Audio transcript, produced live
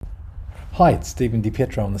Hi, it's Stephen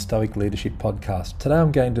DiPietro on the Stoic Leadership Podcast. Today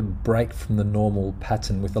I'm going to break from the normal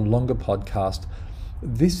pattern with a longer podcast.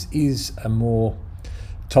 This is a more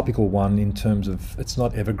topical one in terms of it's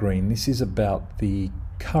not evergreen. This is about the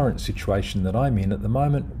current situation that I'm in at the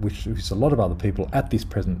moment, which is a lot of other people at this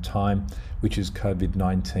present time, which is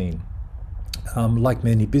COVID-19. Like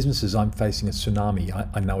many businesses, I'm facing a tsunami.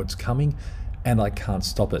 I know it's coming and I can't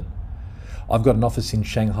stop it. I've got an office in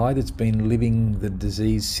Shanghai that's been living the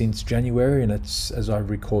disease since January, and it's, as I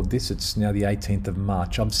record this, it's now the 18th of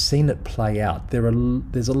March. I've seen it play out.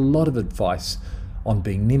 There's a lot of advice on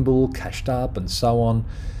being nimble, cashed up, and so on,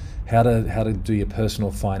 how to do your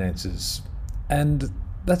personal finances. And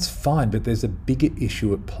that's fine, but there's a bigger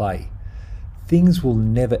issue at play. Things will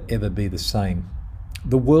never ever be the same.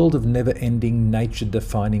 The world of never-ending,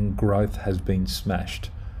 nature-defining growth has been smashed.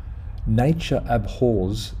 Nature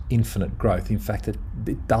abhors infinite growth. In fact,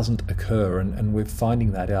 it doesn't occur, and we're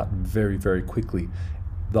finding that out very, very quickly.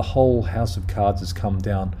 The whole house of cards has come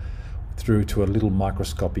down through to a little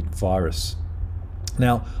microscopic virus.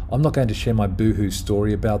 Now, I'm not going to share my boohoo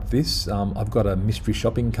story about this. I've got a mystery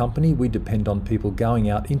shopping company. We depend on people going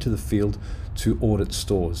out into the field to audit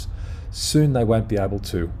stores. Soon they won't be able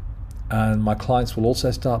to. And my clients will also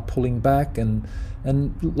start pulling back, and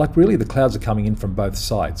like really the clouds are coming in from both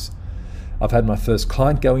sides. I've had my first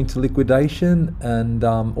client go into liquidation, and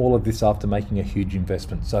all of this after making a huge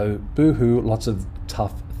investment. So boohoo, lots of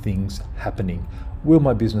tough things happening. Will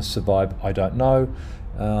my business survive? I don't know.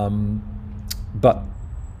 But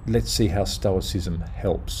let's see how Stoicism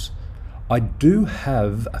helps. I do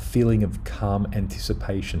have a feeling of calm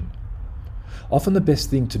anticipation. Often the best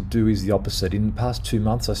thing to do is the opposite. In the past 2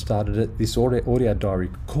 months, I started this audio diary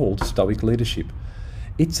called Stoic Leadership.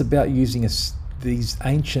 It's about using these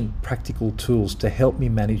ancient practical tools to help me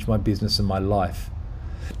manage my business and my life.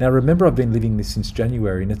 Now remember, I've been living this since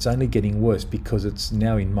January, and it's only getting worse because it's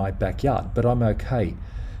now in my backyard, but I'm okay.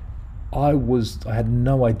 I had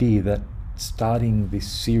no idea that starting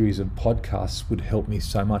this series of podcasts would help me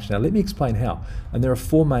so much. Now let me explain how. And there are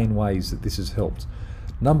 4 main ways that this has helped.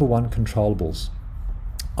 Number 1, controllables.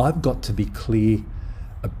 I've got to be clear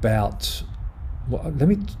about,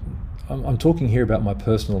 I'm talking here about my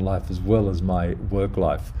personal life as well as my work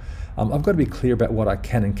life. I've got to be clear about what I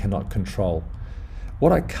can and cannot control.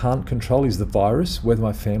 What I can't control is the virus, whether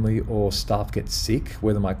my family or staff get sick,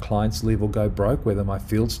 whether my clients leave or go broke, whether my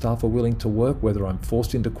field staff are willing to work, whether I'm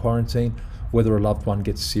forced into quarantine, whether a loved one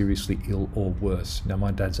gets seriously ill or worse. Now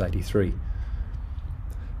my dad's 83.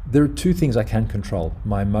 There are 2 things I can control: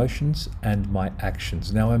 my emotions and my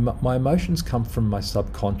actions. Now my emotions come from my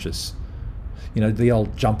subconscious. You know, the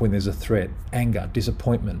old jump when there's a threat, anger,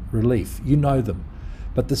 disappointment, relief, you know them.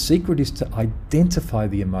 But the secret is to identify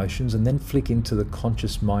the emotions and then flick into the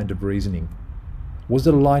conscious mind of reasoning. Was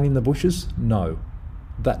it a lion in the bushes? No.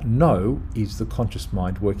 That no is the conscious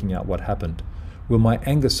mind working out what happened. Will my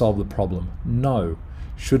anger solve the problem? No.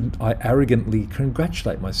 Should I arrogantly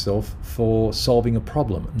congratulate myself for solving a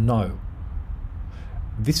problem? No.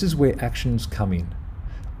 This is where actions come in.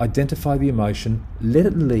 Identify the emotion, let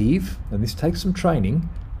it leave, and this takes some training,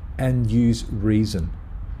 and use reason.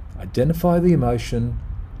 Identify the emotion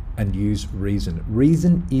and use reason.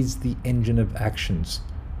 Reason is the engine of actions.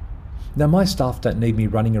 Now my staff don't need me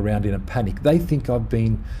running around in a panic. They think I've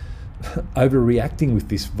been overreacting with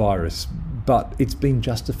this virus, but it's been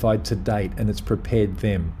justified to date and it's prepared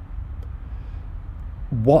them.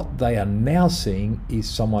 What they are now seeing is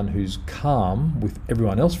someone who's calm with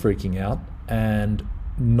everyone else freaking out and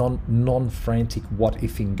non-frantic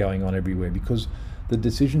what-ifing going on everywhere, because the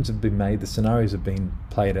decisions have been made, the scenarios have been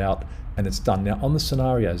played out, and it's done. Now on the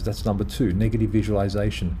scenarios, that's number 2, negative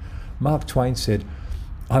visualization. Mark Twain said,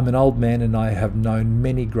 "I'm an old man and I have known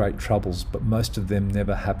many great troubles, but most of them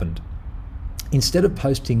never happened." Instead of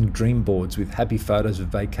posting dream boards with happy photos of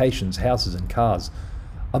vacations, houses and cars,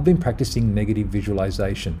 I've been practicing negative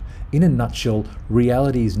visualization. In a nutshell,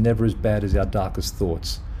 reality is never as bad as our darkest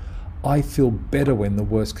thoughts. I feel better when the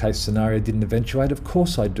worst case scenario didn't eventuate. Of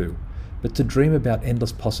course I do. But to dream about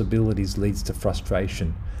endless possibilities leads to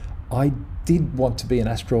frustration. I did want to be an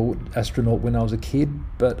astronaut when I was a kid,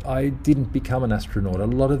 but I didn't become an astronaut. A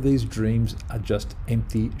lot of these dreams are just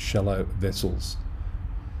empty, shallow vessels.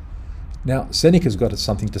 Now, Seneca's got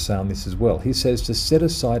something to say on this as well. He says to set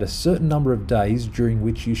aside a certain number of days during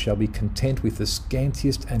which you shall be content with the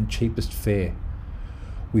scantiest and cheapest fare,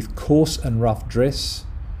 with coarse and rough dress,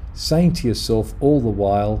 saying to yourself all the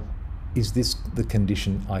while, "Is this the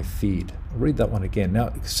condition I feared?" I'll read that one again.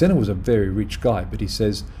 Now, Seneca was a very rich guy, but he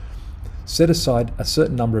says, set aside a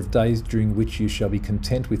certain number of days during which you shall be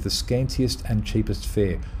content with the scantiest and cheapest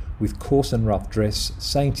fare, with coarse and rough dress,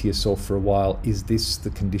 saying to yourself for a while, is this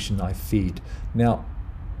the condition I feared? Now,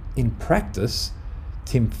 in practice,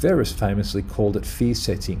 Tim Ferriss famously called it fear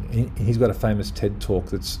setting. He's got a famous TED talk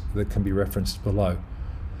that can be referenced below.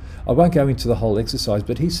 I won't go into the whole exercise,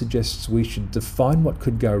 but he suggests we should define what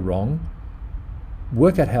could go wrong,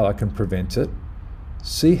 work out how I can prevent it,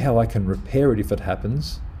 see how I can repair it if it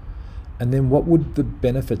happens, and then what would the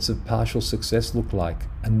benefits of partial success look like,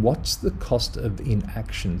 and what's the cost of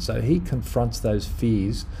inaction? So he confronts those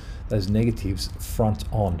fears, those negatives, front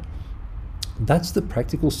on. That's the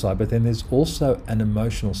practical side, but then there's also an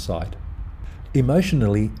emotional side.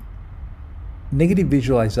 Emotionally, negative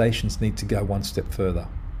visualizations need to go one step further.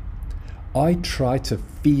 I really try to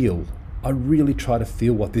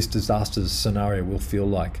feel what this disaster scenario will feel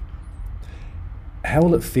like. How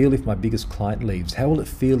will it feel if my biggest client leaves? How will it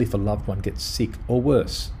feel if a loved one gets sick, or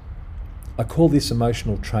worse? I call this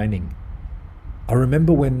emotional training. I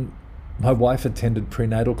remember when my wife attended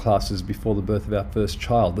prenatal classes before the birth of our first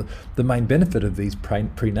child. The main benefit of these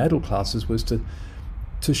prenatal classes was to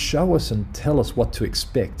show us and tell us what to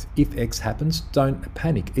expect. If X happens, don't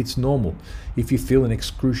panic. It's normal. If you feel an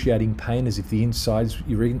excruciating pain as if your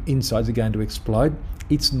insides are going to explode,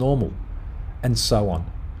 it's normal, and so on.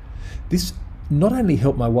 This not only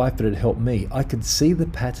helped my wife, but it helped me. I could see the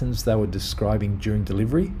patterns they were describing during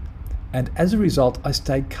delivery, and as a result, I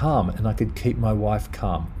stayed calm and I could keep my wife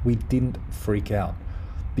calm. We didn't freak out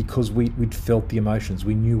because we'd felt the emotions.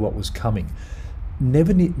 We knew what was coming.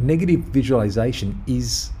 Negative visualization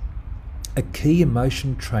is a key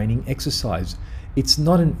emotion training exercise. It's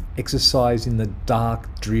not an exercise in the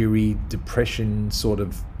dark, dreary, depression sort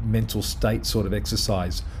of mental state sort of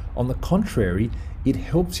exercise. On the contrary, it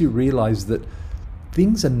helps you realize that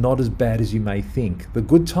things are not as bad as you may think. The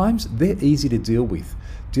good times, they're easy to deal with.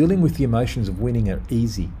 Dealing with the emotions of winning are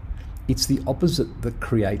easy. It's the opposite that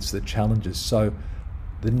creates the challenges. So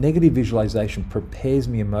the negative visualization prepares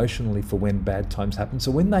me emotionally for when bad times happen.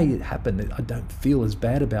 So when they happen, I don't feel as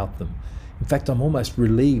bad about them. In fact, I'm almost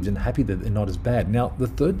relieved and happy that they're not as bad. Now, the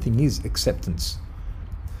third thing is acceptance.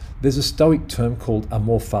 There's a Stoic term called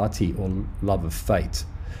amor fati, or love of fate.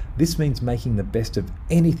 This means making the best of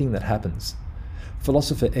anything that happens.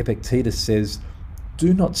 Philosopher Epictetus says,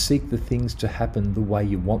 do not seek the things to happen the way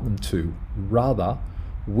you want them to. Rather,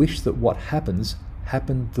 wish that what happens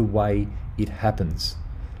happened the way it happens.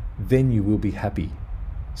 Then you will be happy.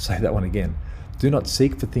 Say that one again. Do not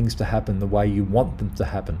seek for things to happen the way you want them to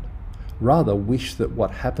happen. Rather, wish that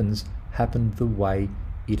what happens happened the way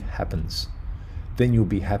it happens. Then you'll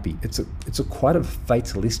be happy. It's a quite a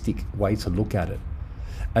fatalistic way to look at it.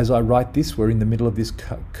 As I write this, we're in the middle of this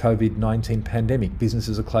COVID-19 pandemic.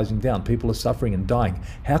 Businesses are closing down. People are suffering and dying.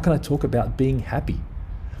 How can I talk about being happy?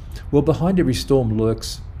 Well, behind every storm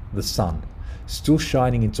lurks the sun, still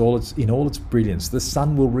shining in all its brilliance. The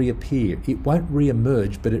sun will reappear. It won't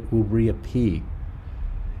re-emerge, but it will reappear.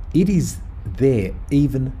 It is there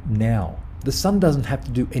even now. The sun doesn't have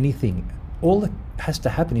to do anything. All that has to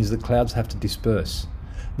happen is the clouds have to disperse.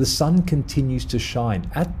 The sun continues to shine.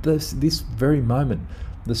 At this very moment,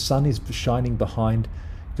 the sun is shining behind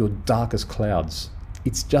your darkest clouds.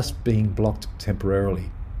 It's just being blocked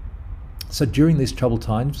temporarily. So during these troubled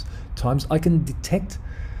times, I can detect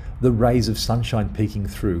the rays of sunshine peeking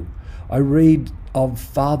through. I read of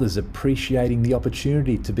fathers appreciating the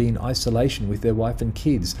opportunity to be in isolation with their wife and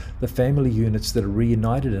kids, the family units that are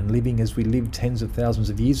reunited and living as we lived tens of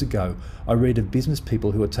thousands of years ago. I read of business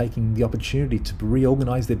people who are taking the opportunity to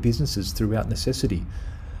reorganize their businesses throughout necessity.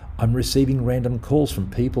 I'm receiving random calls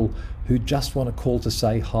from people who just want to call to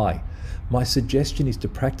say hi. My suggestion is to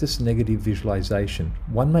practice negative visualization.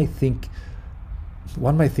 One may think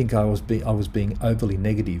I was being overly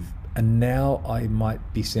negative, and now I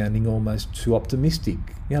might be sounding almost too optimistic.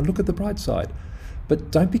 Look at the bright side.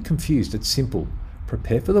 But don't be confused, it's simple.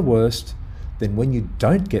 Prepare for the worst, then when you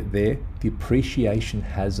don't get there, the appreciation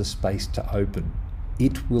has a space to open.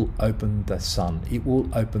 It will open the sun. It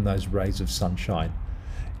will open those rays of sunshine.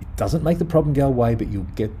 It doesn't make the problem go away, but you'll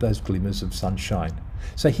get those glimmers of sunshine.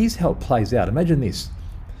 So here's how it plays out. Imagine this.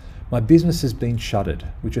 My business has been shuttered,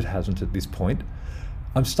 which it hasn't at this point.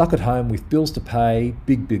 I'm stuck at home with bills to pay,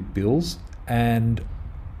 big bills, and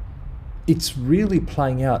it's really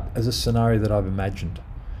playing out as a scenario that I've imagined.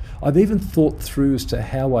 I've even thought through as to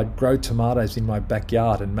how I'd grow tomatoes in my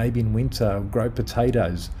backyard, and maybe in winter grow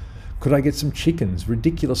potatoes. Could I get some chickens?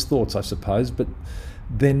 Ridiculous thoughts, I suppose, but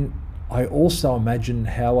then I also imagine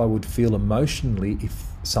how I would feel emotionally if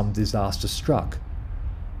some disaster struck.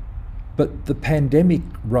 But the pandemic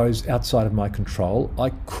rose outside of my control. I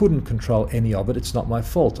couldn't control any of it. It's not my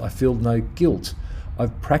fault. I feel no guilt.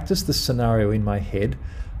 I've practiced the scenario in my head.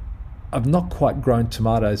 I've not quite grown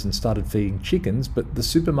tomatoes and started feeding chickens, but the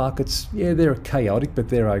supermarkets, yeah, they're chaotic, but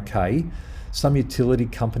they're okay. Some utility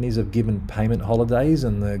companies have given payment holidays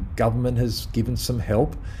and the government has given some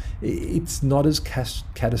help. It's not as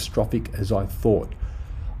catastrophic as I thought.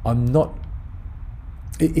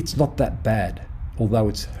 It's not that bad, although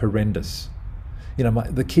it's horrendous.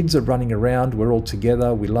 The kids are running around, we're all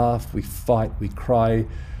together, we laugh, we fight, we cry,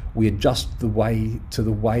 we adjust the way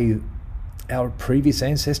our previous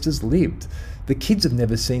ancestors lived. The kids have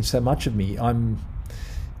never seen so much of me. I'm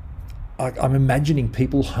imagining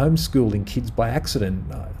people homeschooling kids by accident.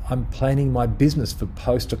 I'm planning my business for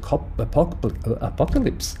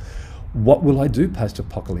post-apocalypse. What will I do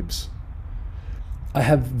post-apocalypse? I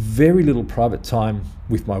have very little private time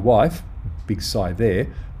with my wife, big sigh there,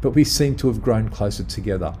 but we seem to have grown closer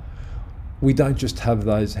together. We don't just have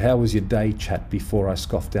those "how was your day" chat before I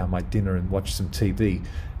scoff down my dinner and watch some TV.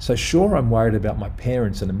 So sure, I'm worried about my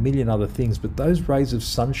parents and a million other things, but those rays of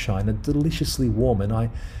sunshine are deliciously warm, and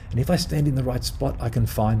if I stand in the right spot, I can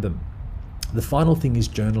find them. The final thing is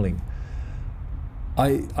journaling.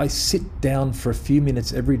 I sit down for a few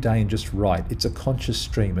minutes every day and just write. It's a conscious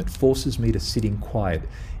stream. It forces me to sit in quiet.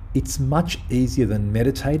 It's much easier than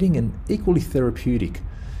meditating and equally therapeutic.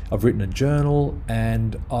 I've written a journal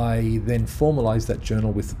and I then formalize that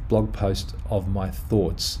journal with a blog post of my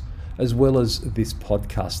thoughts, as well as this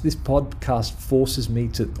podcast. This podcast forces me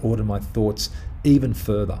to order my thoughts even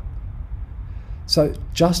further. So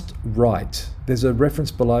just write. There's a reference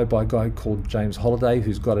below by a guy called James Holliday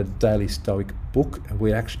who's got a daily Stoic book, and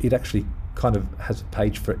it actually kind of has a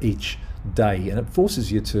page for each day, and it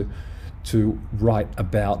forces you to write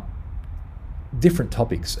about different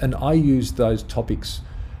topics. And I use those topics,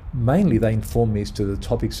 mainly they inform me as to the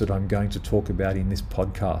topics that I'm going to talk about in this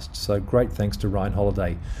podcast. So great thanks to Ryan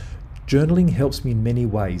Holiday. Journaling helps me in many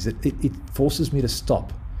ways. It forces me to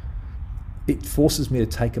stop. It forces me to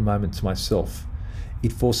take a moment to myself.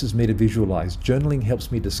 It forces me to visualize. Journaling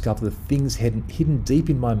helps me discover the things hidden deep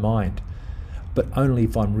in my mind, but only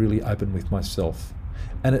if I'm really open with myself.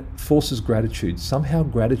 And it forces gratitude. Somehow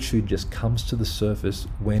gratitude just comes to the surface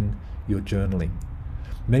when you're journaling.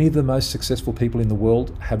 Many of the most successful people in the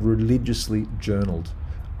world have religiously journaled.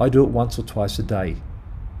 I do it once or twice a day.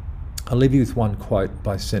 I'll leave you with one quote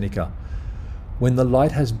by Seneca. "When the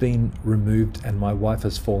light has been removed and my wife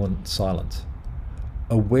has fallen silent,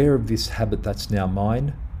 aware of this habit that's now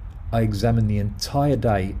mine, I examine the entire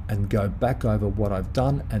day and go back over what I've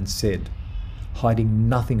done and said, hiding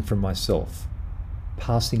nothing from myself,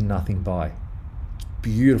 passing nothing by." It's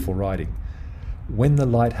beautiful writing. "When the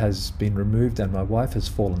light has been removed and my wife has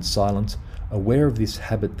fallen silent, aware of this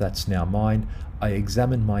habit that's now mine, I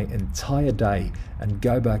examine my entire day and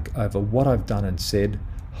go back over what I've done and said,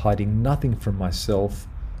 hiding nothing from myself,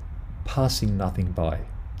 passing nothing by."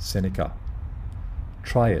 Seneca.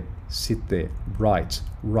 Try it. Sit there. Write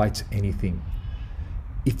anything.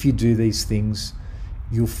 If you do these things,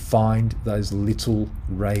 you'll find those little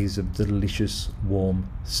rays of delicious, warm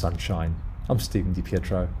sunshine. I'm Stephen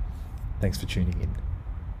DiPietro. Thanks for tuning in.